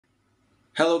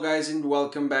Hello guys and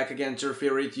welcome back again to our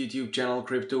favorite YouTube channel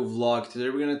Crypto Vlog. Today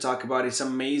we're going to talk about this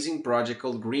amazing project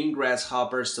called Green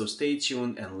Grasshopper, so stay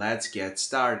tuned and let's get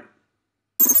started.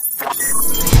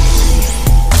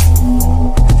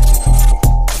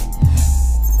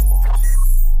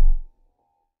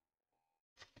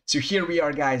 So here we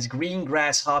are guys, Green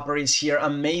Grasshopper is here,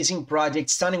 amazing project,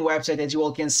 stunning website as you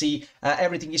all can see.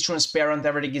 Everything is transparent,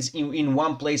 everything is in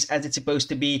one place as it's supposed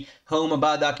to be. Home,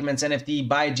 about, documents, NFT,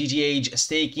 buy, GGH,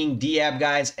 staking, DApp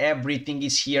guys, everything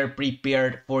is here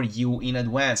prepared for you in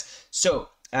advance. So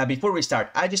before we start,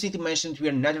 I just need to mention that we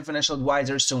are not a financial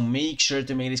advisor, so make sure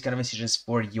to make these kind of decisions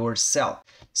for yourself.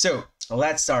 So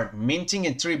let's start. Minting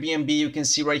at 3 BNB, you can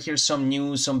see right here some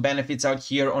news, some benefits out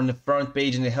here on the front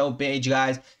page and the home page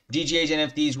guys. GGH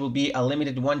NFTs will be a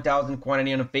limited 1,000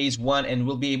 quantity on a phase 1 and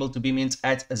will be able to be minted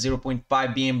at 0.5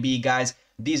 BNB guys.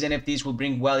 These NFTs will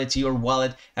bring value to your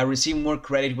wallet and receive more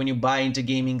credit when you buy into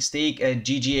gaming. Stake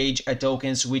GGH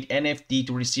tokens with NFT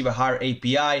to receive a higher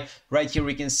API. Right here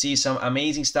we can see some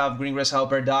amazing stuff. Green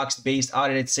Grasshopper docs, based,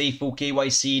 audited, safe,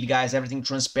 KYC guys, everything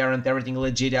transparent, everything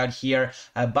legit out here.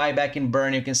 Buyback and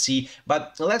burn you can see.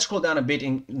 But let's scroll down a bit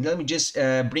and let me just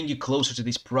bring you closer to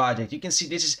this project. You can see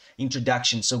this is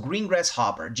introduction. So Green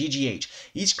Grasshopper GGH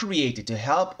is created to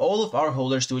help all of our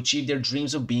holders to achieve their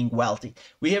dreams of being wealthy.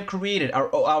 We have created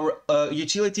our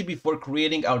utility before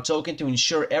creating our token to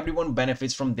ensure everyone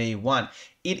benefits from day one.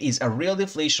 It is a real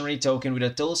deflationary token with a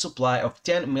total supply of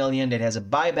 10 million that has a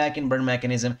buyback and burn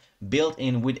mechanism built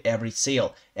in with every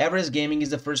sale. Everest Gaming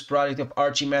is the first product of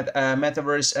Archie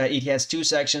Metaverse. It has two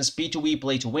sections, P2E,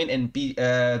 play to win, and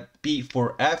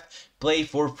P4F, play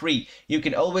for free. You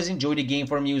can always enjoy the game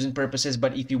for amusement purposes,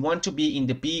 but if you want to be in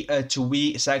the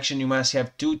P2E section, you must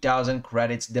have 2,000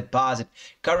 credits deposit.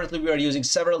 Currently, we are using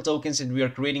several tokens and we are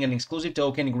creating an exclusive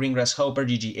token, Green Grasshopper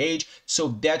GGH, so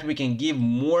that we can give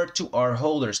more to our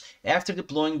holders. After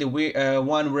deploying the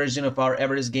one version of our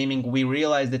Everest Gaming, we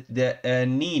realized that the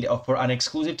need for an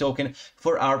exclusive token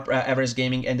for our Everest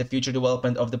Gaming and the future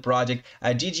development of the project.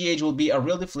 GGH will be a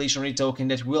real deflationary token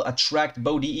that will attract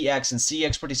both DEX and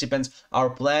CX participants. Our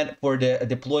plan for the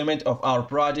deployment of our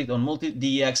project on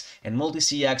multi-DEX and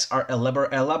multi-CX are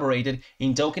elaborated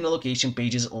in token allocation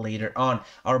pages later on.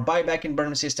 Our buyback and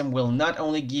burn system will not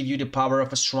only give you the power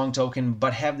of a strong token,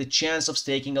 but have the chance of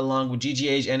staking along with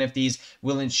GGH NFTs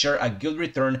will ensure a good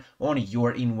return on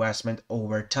your investment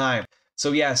over time.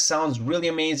 So yeah, sounds really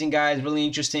amazing guys, really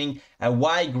interesting.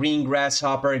 Why Green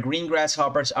Grasshopper? Green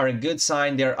Grasshoppers are a good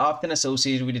sign. They're often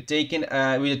associated with taking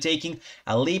a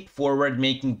leap forward,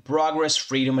 making progress,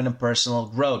 freedom, and a personal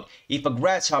growth. If a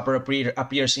grasshopper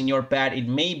appears in your path, it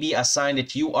may be a sign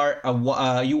that you are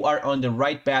on the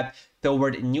right path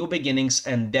toward new beginnings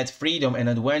and that freedom and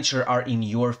adventure are in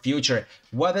your future.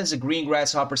 What does the green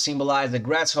grasshopper symbolize? The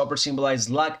grasshopper symbolizes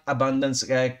luck, abundance,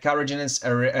 courageousness,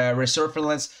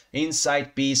 resourcefulness,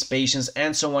 insight, peace, patience,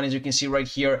 and so on. As you can see right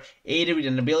here, aided with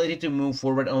an ability to move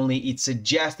forward only. It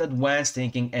suggests advanced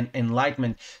thinking and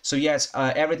enlightenment. So yes,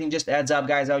 everything just adds up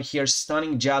guys out here.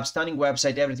 Stunning job, stunning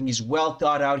website. Everything is well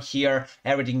thought out here.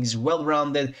 Everything is well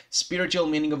rounded. Spiritual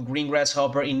meaning of green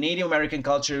grasshopper. In Native American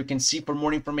culture, you can see for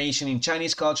more information. In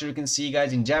Chinese culture, you can see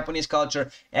guys. In Japanese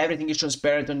culture, everything is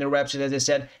transparent on their website. As I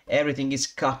said, everything is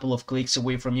a couple of clicks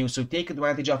away from you. So take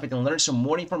advantage of it and learn some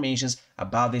more information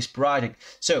about this project.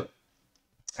 So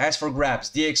as for grabs,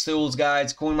 DX tools,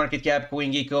 guides, CoinMarketCap,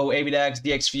 CoinGecko, AVDAX,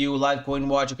 DXView, Livecoin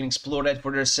Watch, you can explore that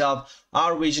for yourself.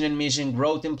 Our vision and mission,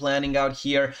 growth and planning out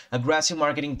here, aggressive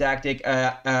marketing tactic,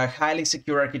 highly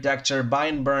secure architecture, buy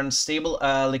and burn, stable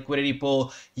liquidity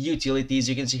pool, utilities.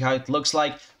 You can see how it looks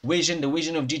like. Vision, the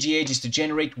vision of GGH is to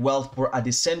generate wealth for a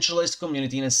decentralized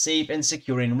community in a safe and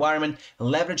secure environment,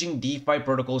 leveraging DeFi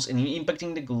protocols and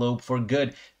impacting the globe for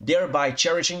good, thereby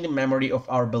cherishing the memory of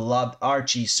our beloved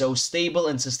Archie. So stable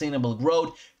and sustainable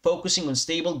growth. Focusing on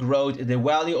stable growth, the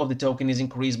value of the token is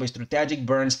increased by strategic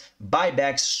burns,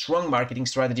 buybacks, strong marketing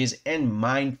strategies, and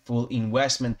mindful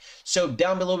investment. So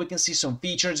down below we can see some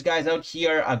features guys out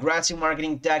here, aggressive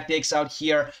marketing tactics out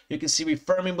here. You can see we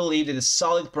firmly believe that a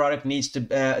solid product needs to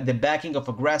the backing of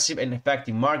aggressive and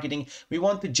effective marketing. We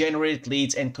want to generate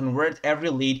leads and convert every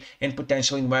lead and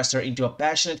potential investor into a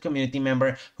passionate community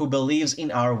member who believes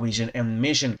in our vision and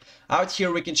mission. Out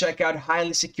here we can check out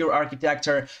highly secure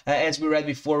architecture. As we read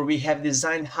before, we have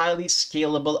designed highly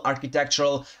scalable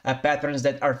architectural patterns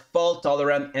that are fault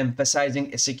tolerant,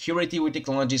 emphasizing security with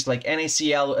technologies like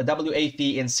NaCl,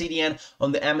 WAF, and CDN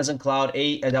on the Amazon Cloud,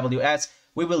 AWS.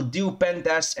 We will do pen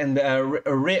tests and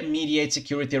remediate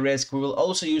security risk. We will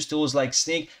also use tools like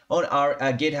Snyk on our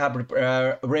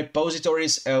GitHub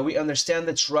repositories. We understand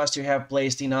the trust you have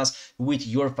placed in us with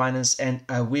your finance, and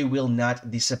we will not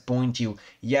disappoint you.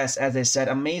 Yes, as I said,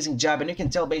 amazing job, and you can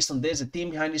tell based on this, the team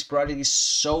behind this project is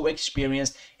so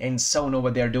experienced and so know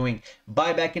what they're doing.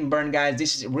 Buyback and burn, guys,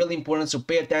 this is really important, so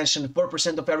pay attention.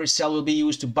 4% of every sell will be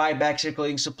used to buy back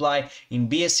circulating supply in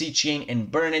BSC chain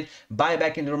and burn it.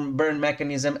 Buyback and burn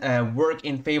mechanism work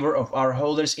in favor of our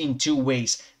holders in two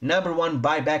ways. Number one,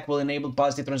 buyback will enable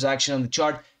positive transaction on the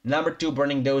chart. Number two,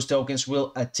 burning those tokens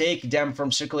will take them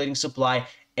from circulating supply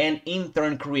and in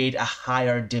turn create a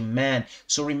higher demand.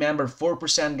 So remember,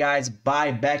 4%, guys,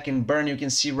 buy back and burn. You can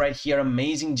see right here,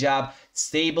 amazing job.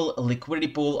 Stable liquidity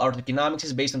pool. Our tokenomics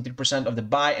is based on 3% of the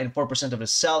buy and 4% of the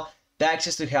sell.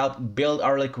 Taxes to help build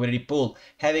our liquidity pool.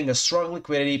 Having a strong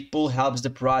liquidity pool helps the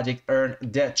project earn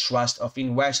the trust of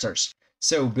investors.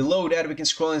 So below that, we can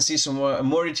scroll and see some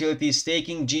more utilities.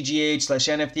 Staking,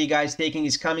 GGH/NFT, guys. Staking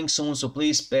is coming soon, so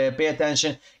please pay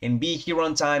attention and be here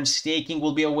on time. Staking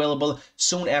will be available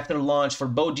soon after launch for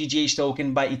both GGH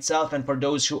token by itself and for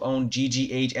those who own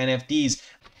GGH NFTs.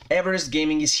 Everest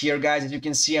Gaming is here, guys. As you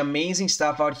can see, amazing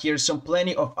stuff out here. Some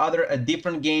plenty of other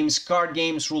different games, card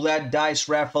games, roulette, dice,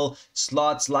 raffle,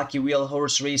 slots, lucky wheel,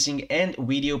 horse racing, and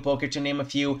video poker, to name a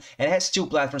few. And it has two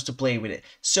platforms to play with it.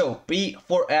 So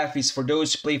P4F is for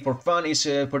those who play for fun, is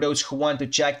for those who want to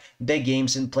check the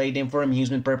games and play them for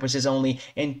amusement purposes only.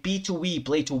 And P2E,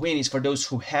 play to win, is for those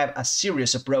who have a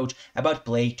serious approach about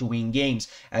play to win games.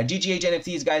 GGH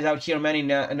NFTs, guys, out here, many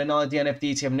nullity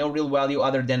NFTs have no real value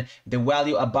other than the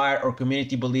value a buyer or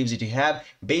community believes that you have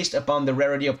based upon the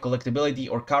rarity of collectability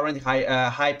or current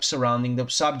hype surrounding the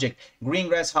subject.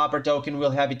 Greengrass Hopper token will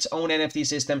have its own NFT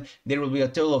system. There will be a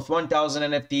total of 1,000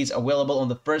 NFTs available on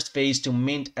the first phase to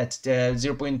mint at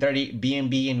 0.30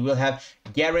 BNB and will have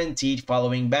guaranteed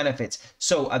following benefits.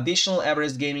 So additional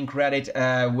Everest Gaming credit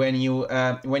when you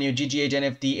GGH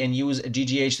NFT and use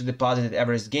GGH to deposit at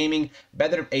Everest Gaming.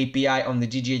 Better API on the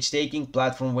GGH staking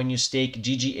platform when you stake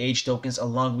GGH tokens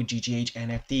along with GGH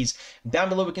NFTs. Down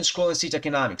below, we can scroll and see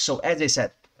tokenomics. So as I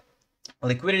said,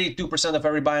 liquidity, 2% of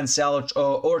every buy and sell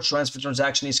or transfer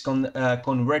transaction is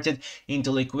converted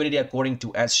into liquidity according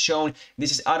to as shown.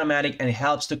 This is automatic and it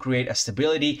helps to create a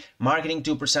stability. Marketing,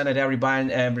 2% at every buy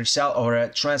and every sell or a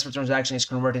transfer transaction is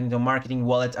converted into marketing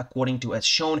wallet according to as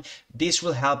shown. This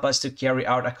will help us to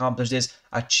accomplish this,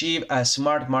 achieve a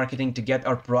smart marketing to get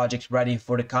our project ready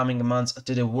for the coming months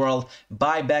to the world.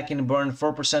 Buy back and burn,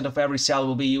 4% of every sell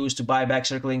will be used to buy back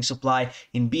circulating supply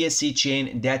in BSC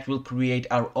chain that will create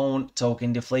our own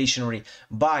token deflationary.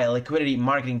 Buy liquidity,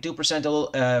 marketing,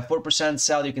 2%, 4%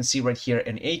 sell. You can see right here,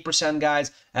 and 8%,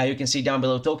 guys. You can see down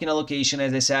below token allocation.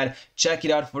 As I said, check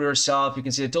it out for yourself. You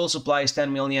can see the total supply is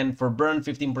 10 million for burn,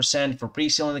 15% for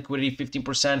pre-sale and liquidity,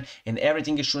 15%, and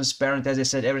everything is transparent. As I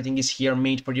said, everything is here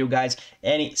made for you guys.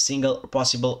 Any single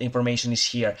possible information is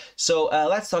here. So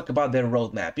let's talk about the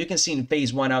roadmap. You can see in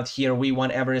phase 1 out here, we won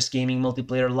Everest Gaming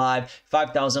multiplayer live,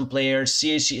 5,000 players,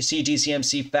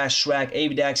 CGCMC fast track,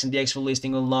 AVDAX and DX for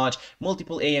listing on launch,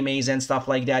 multiple AMAs and stuff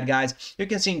like that, guys. You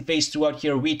can see in phase 2 out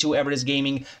here, V2 Everest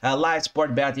Gaming, live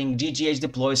sport betting, GGH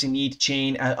deploys in each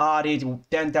chain, audit,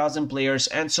 10,000 players,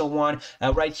 and so on.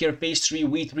 Right here, phase 3,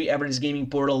 V3 Everest Gaming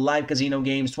portal, live casino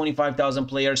games, 25,000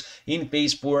 players. In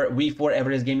phase 4, V4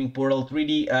 Everest Gaming portal,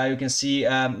 3D, you can see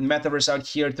metaverse out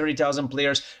here, 30,000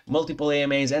 players, multiple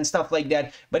AMAs and stuff like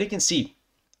that. But you can see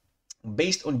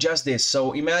based on just this,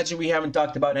 so imagine we haven't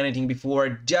talked about anything before.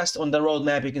 Just on the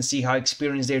roadmap, you can see how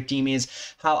experienced their team is,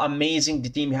 how amazing the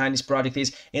team behind this project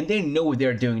is, and they know what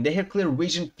they're doing. They have clear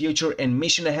vision, future, and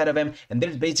mission ahead of them, and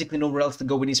there's basically nowhere else to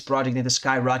go with this project than to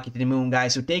skyrocket to the moon,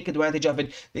 guys. So take advantage of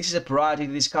it. This is a project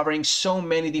that is covering so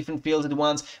many different fields at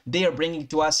once. They are bringing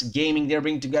to us gaming, they're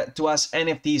bringing to us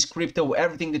NFTs, crypto,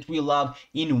 everything that we love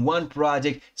in one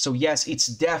project. So yes, it's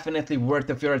definitely worth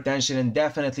of your attention, and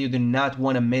definitely you do not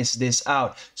want to miss this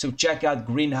out. So check out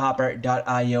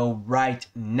greenhopper.io right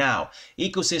now.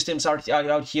 Ecosystems are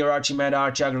out here, Archimeta,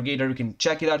 Arch Aggregator, you can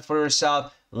check it out for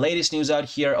yourself. Latest news out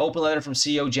here, open letter from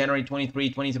CEO January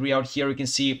 23 out here. You can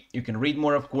see, you can read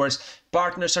more, of course.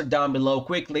 Partners are down below,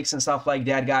 quick links and stuff like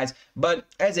that, guys. But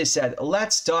as I said,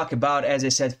 let's talk about, as I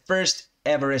said, first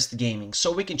Everest Gaming.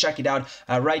 So we can check it out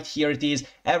right here. It is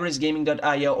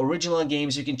everestgaming.io, original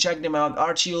games. You can check them out.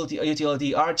 Archie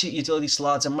utility, Archie utility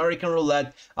slots, American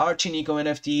roulette, Archie Nico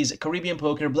NFTs, Caribbean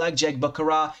poker, blackjack,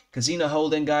 baccarat, casino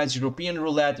hold'em, guys, European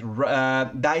roulette,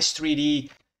 dice 3D,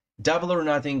 Double or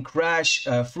Nothing, Crash,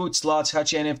 Fruit Slots,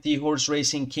 Hachi NFT, Horse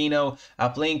Racing, Keno,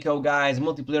 Playing.co, guys,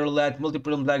 Multiplayer Roulette,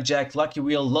 Multiplayer Blackjack, Lucky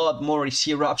Wheel, lot more is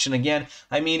here option again.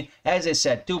 I mean, as I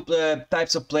said, two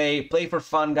types of play for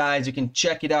fun, guys. You can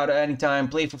check it out anytime,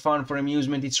 play for fun, for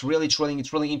amusement. It's really thrilling,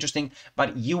 it's really interesting,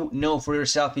 but you know for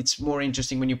yourself it's more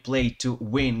interesting when you play to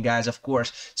win, guys, of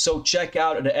course. So check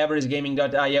out the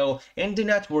everestgaming.io, and do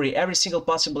not worry, every single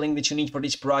possible link that you need for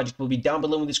this project will be down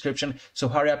below in the description, so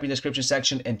hurry up in the description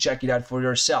section and check it out for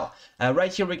yourself.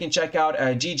 Right here we can check out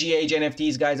GGH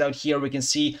NFTs, guys. Out here we can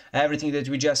see everything that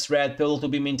we just read. Total to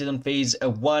be minted on phase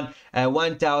 1,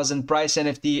 1000 price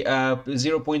NFT,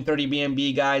 0.30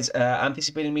 BNB, guys.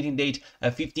 Anticipated meeting date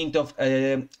 15th of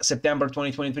September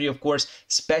 2023, of course.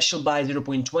 Special buy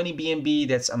 0.20 BNB.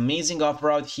 That's amazing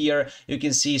offer out here. You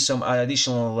can see some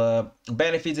additional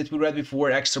benefits that we read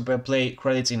before, extra play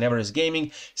credits in Everest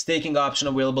Gaming, staking option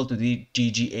available to the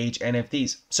GGH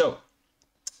NFTs. So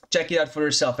check it out for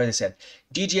yourself. As I said,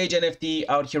 GGH NFT.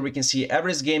 Out here we can see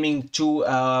Everest Gaming, two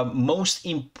most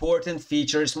important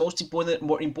features, most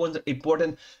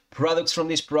important products from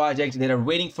this project that are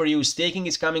waiting for you. Staking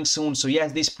is coming soon, so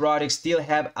yes, these products still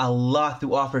have a lot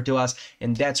to offer to us,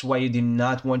 and that's why you do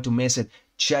not want to miss it.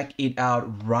 Check it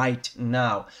out right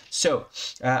now. So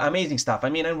amazing stuff. I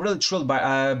mean, I'm really thrilled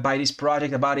by this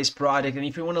project, and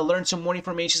if you want to learn some more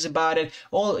information about it,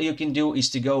 all you can do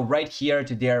is to go right here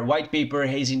to their white paper,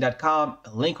 hazing.com.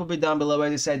 Link will be down below,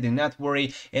 as I said. Do not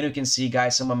worry, and you can see,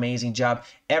 guys, some amazing job.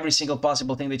 Every single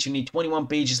possible thing that you need. 21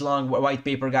 pages long white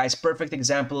paper, guys. Perfect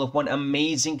example of one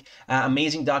amazing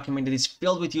document that is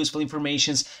filled with useful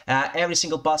information. Every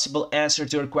single possible answer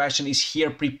to your question is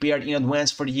here, prepared in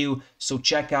advance for you. So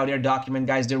check out their document,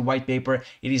 guys, their white paper.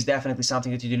 It is definitely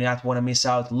something that you do not want to miss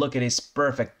out. Look at this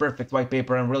perfect white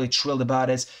paper. I'm really thrilled about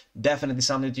it. Definitely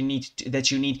something that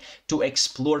you need to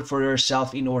explore for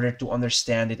yourself in order to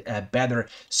understand it better.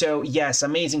 So yes,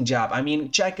 amazing job. I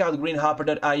mean, check out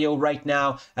greenhopper.io right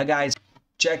now, guys.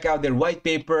 Check out their white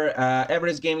paper.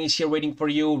 Everest Gaming is here waiting for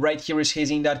you. Right here is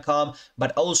hazing.com.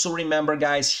 But also remember,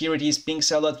 guys, here it is,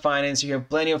 pinkcell.finance. You have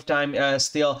plenty of time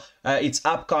still. It's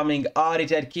upcoming,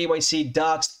 audited, KYC,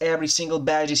 doxed. Every single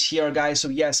badge is here, guys. So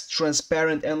yes,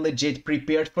 transparent and legit,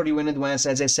 prepared for you in advance.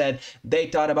 As I said, they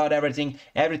thought about everything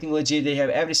legit. They have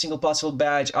every single possible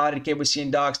badge, audited, KYC,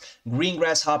 and doxed.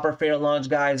 Greengrass Hopper fair launch,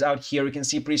 guys. Out here you can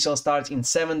see pre-sale starts in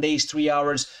 7 days, 3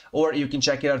 hours, or you can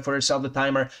check it out for yourself, the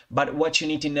timer. But what you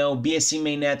need to know: BSC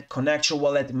mainnet, connect your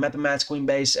wallet, MetaMask,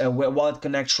 CoinBase, wallet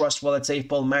connect, Trust Wallet,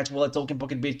 SafePal, Match Wallet, Token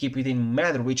Pocket, BitKeep. It doesn't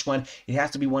matter which one. It has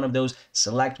to be one of those.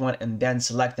 Select one and then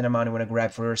select an amount you want to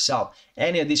grab for yourself.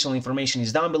 Any additional information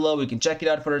is down below. You can check it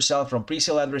out for yourself, from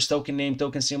pre-sale address, token name,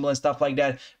 token symbol, and stuff like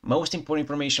that. Most important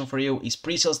information for you is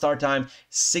pre-sale start time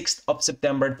 6th of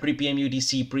September 3 p.m.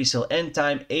 UTC, pre-sale end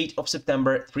time 8th of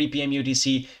September 3 p.m.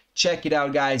 UTC. Check it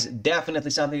out, guys.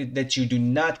 Definitely something that you do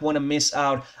not want to miss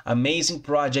out. Amazing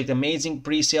project, amazing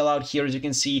pre-sale out here, as you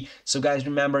can see. So guys,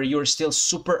 remember, you're still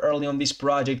super early on this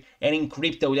project, and in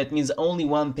crypto that means only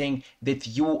one thing: that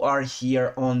you are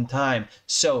here on time.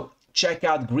 So check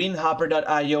out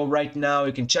greenhopper.io right now.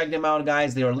 You can check them out,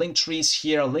 guys. There are link trees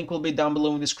here. A link will be down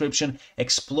below in the description.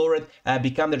 Explore it.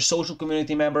 Become their social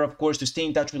community member, of course, to stay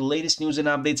in touch with the latest news and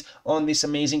updates on this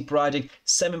amazing project.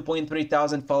 7.3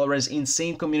 thousand followers,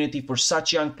 insane community for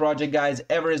such young project, guys.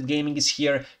 Everest Gaming is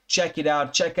here. Check it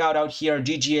out. Check out here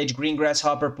GGH Greengrass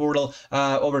Hopper portal.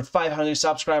 Over 500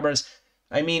 subscribers.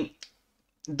 I mean,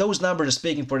 those numbers are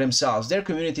speaking for themselves. Their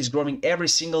community is growing every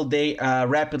single day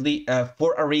rapidly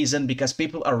for a reason, because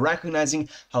people are recognizing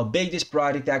how big this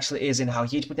project actually is and how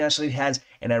huge potential it has.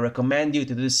 And I recommend you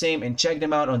to do the same and check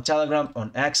them out on Telegram,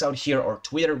 on X out here, or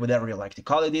Twitter, whatever you like to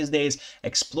call it these days.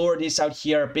 Explore this out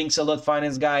here,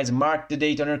 pinkcell.finance, guys. Mark the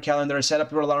date on your calendar, set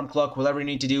up your alarm clock, whatever you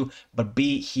need to do, but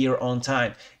be here on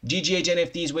time. GGH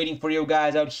NFT is waiting for you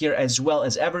guys out here, as well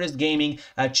as Everest Gaming.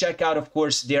 Check out, of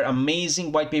course, their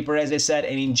amazing white paper, as I said,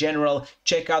 and in general,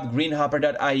 check out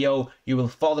greenhopper.io. You will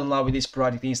fall in love with this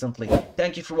project instantly.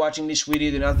 Thank you for watching this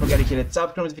video. Do not forget to hit that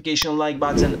subscribe notification, like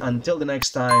button. Until the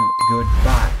next time,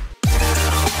 goodbye.